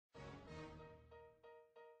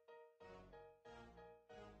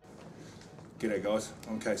G'day guys,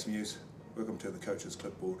 I'm Kees Meeuws. Welcome to the Coach's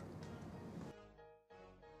Clipboard.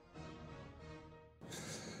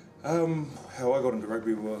 How I got into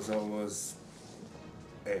rugby was I was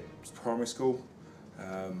at primary school.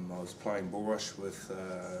 I was playing bull rush with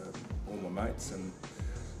all my mates, and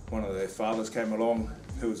one of their fathers came along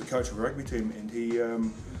who was a coach of a rugby team, and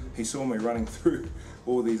he saw me running through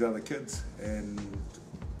all these other kids and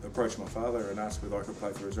approached my father and asked whether I could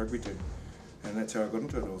play for his rugby team. And that's how I got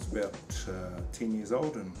into it. I was about 10 years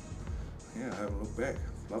old, and yeah, I haven't looked back.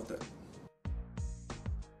 Loved it.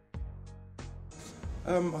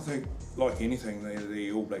 I think, like anything,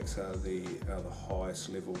 the All Blacks are the highest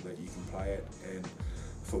level that you can play at, and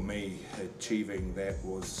for me, achieving that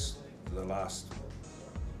was the last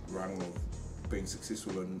rung of being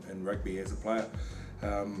successful in rugby as a player.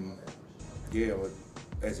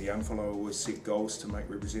 As a young fellow, I always set goals to make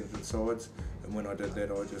representative sides, and when I did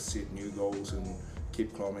that, I just set new goals and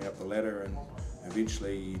kept climbing up the ladder, and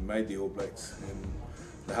eventually made the All Blacks. And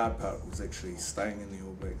the hard part was actually staying in the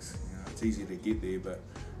All Blacks. You know, it's easy to get there, but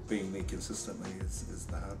being there consistently is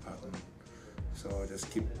the hard part. And so I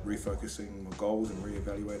just kept refocusing my goals and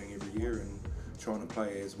re-evaluating every year and trying to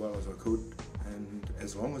play as well as I could and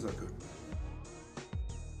as long as I could.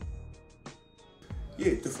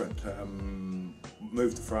 Yeah, different.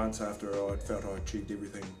 Moved to France after I felt I achieved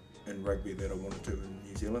everything in rugby that I wanted to in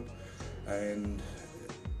New Zealand, and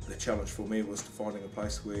the challenge for me was to finding a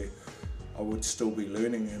place where I would still be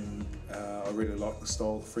learning, and I really liked the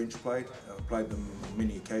style the French played. I played them on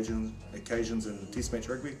many occasions in test match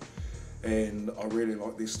rugby, and I really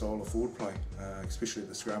liked their style of forward play, especially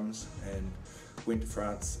the scrums, and went to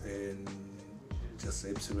France and just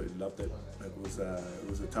absolutely loved it. It was a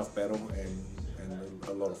tough battle and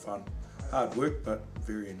a lot of fun. Hard work, but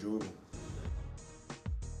very enjoyable.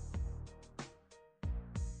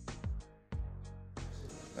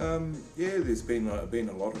 There's been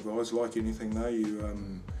a lot of guys. Like anything though, you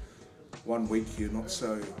one week you're not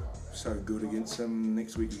so good against them.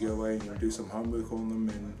 Next week you go away and you do some homework on them,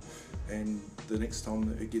 and the next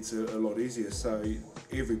time it gets a lot easier. So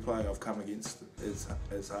every player I've come against is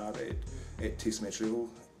hard at test match level.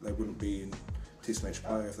 They wouldn't be in test match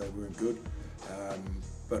play if they weren't good.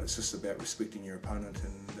 But it's just about respecting your opponent,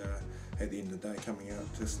 and at the end of the day coming out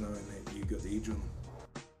just knowing that you got the edge on them.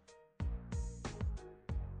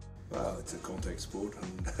 Well, it's a contact sport,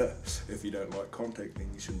 and if you don't like contact,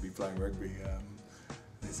 then you shouldn't be playing rugby.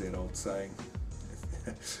 There's that old saying,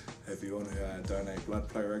 if you want to donate blood,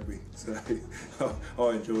 play rugby. So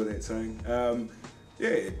I enjoy that saying.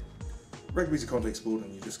 Rugby's a contact sport,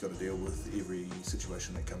 and you just got to deal with every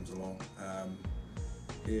situation that comes along.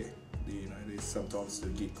 There's sometimes to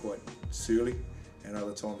get quite surly, and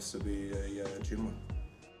other times to be a gentleman.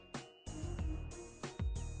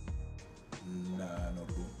 No, not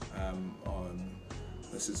at all.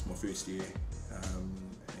 This is my first year,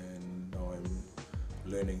 and I'm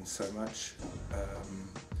learning so much.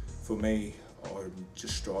 For me, I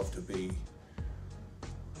just strive to be,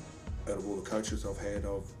 out of all the coaches I've had,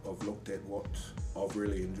 I've looked at what I've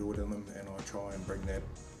really enjoyed in them, and I try and bring that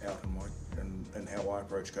out in how I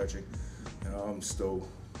approach coaching. You know, I'm still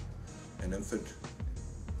an infant,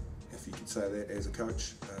 if you could say that, as a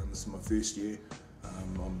coach. This is my first year.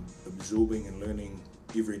 I'm absorbing and learning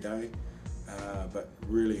every day, but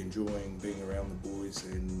really enjoying being around the boys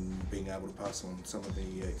and being able to pass on some of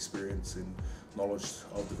the experience and knowledge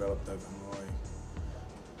I've developed over my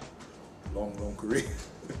long career.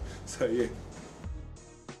 So yeah.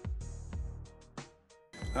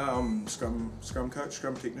 Scrum coach,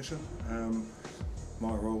 scrum technician.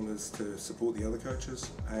 My role is to support the other coaches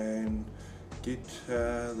and get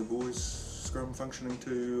the boys' scrum functioning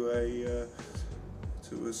to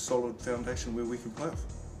a solid foundation where we can play off.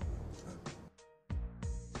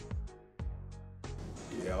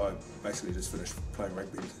 Yeah, I basically just finished playing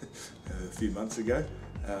rugby a few months ago,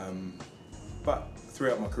 but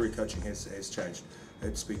throughout my career, coaching has changed.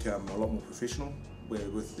 It's become a lot more professional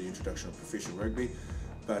with the introduction of professional rugby,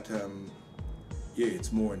 but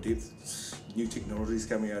it's more in depth. It's new technologies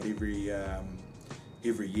coming out every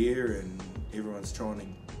year, and everyone's trying to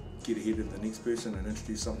get ahead of the next person and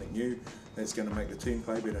introduce something new that's going to make the team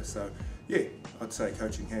play better. So yeah, I'd say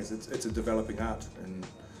coaching it's a developing art, and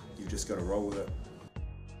you've just got to roll with it.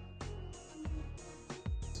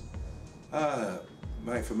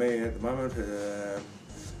 Mate, for me at the moment,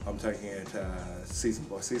 I'm taking it season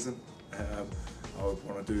by season. I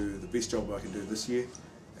want to do the best job I can do this year,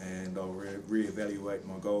 and I'll re-evaluate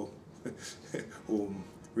my goal or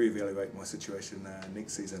re-evaluate my situation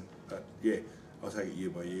next season. But yeah, I'll take it year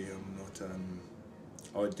by year.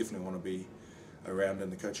 I definitely want to be around in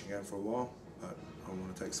the coaching game for a while, but I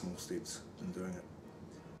want to take small steps in doing it.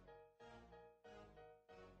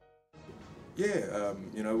 Yeah,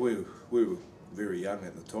 you know, we were very young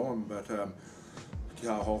at the time, but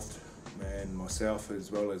Carl Hoft and myself,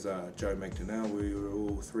 as well as Joe McDonnell, we were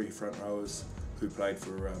all three front rowers who played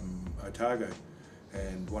for Otago,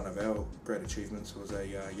 and one of our great achievements was a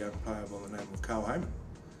young player by the name of Carl Heyman.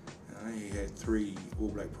 He had three All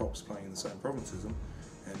Black props playing in the same province as him,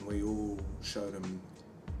 and we all showed him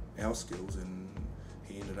our skills, and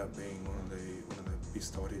he ended up being one of the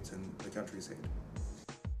best tight heads in the country's had.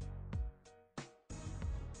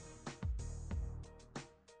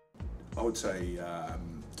 I would say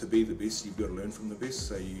to be the best, you've got to learn from the best,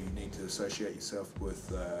 so you need to associate yourself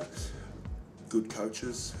with good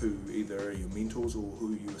coaches who either are your mentors or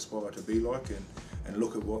who you aspire to be like, and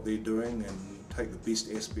look at what they're doing and take the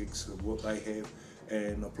best aspects of what they have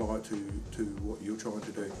and apply it to what you're trying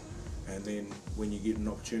to do. And then when you get an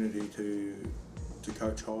opportunity to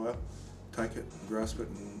coach higher, take it, grasp it,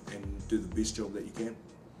 and do the best job that you can.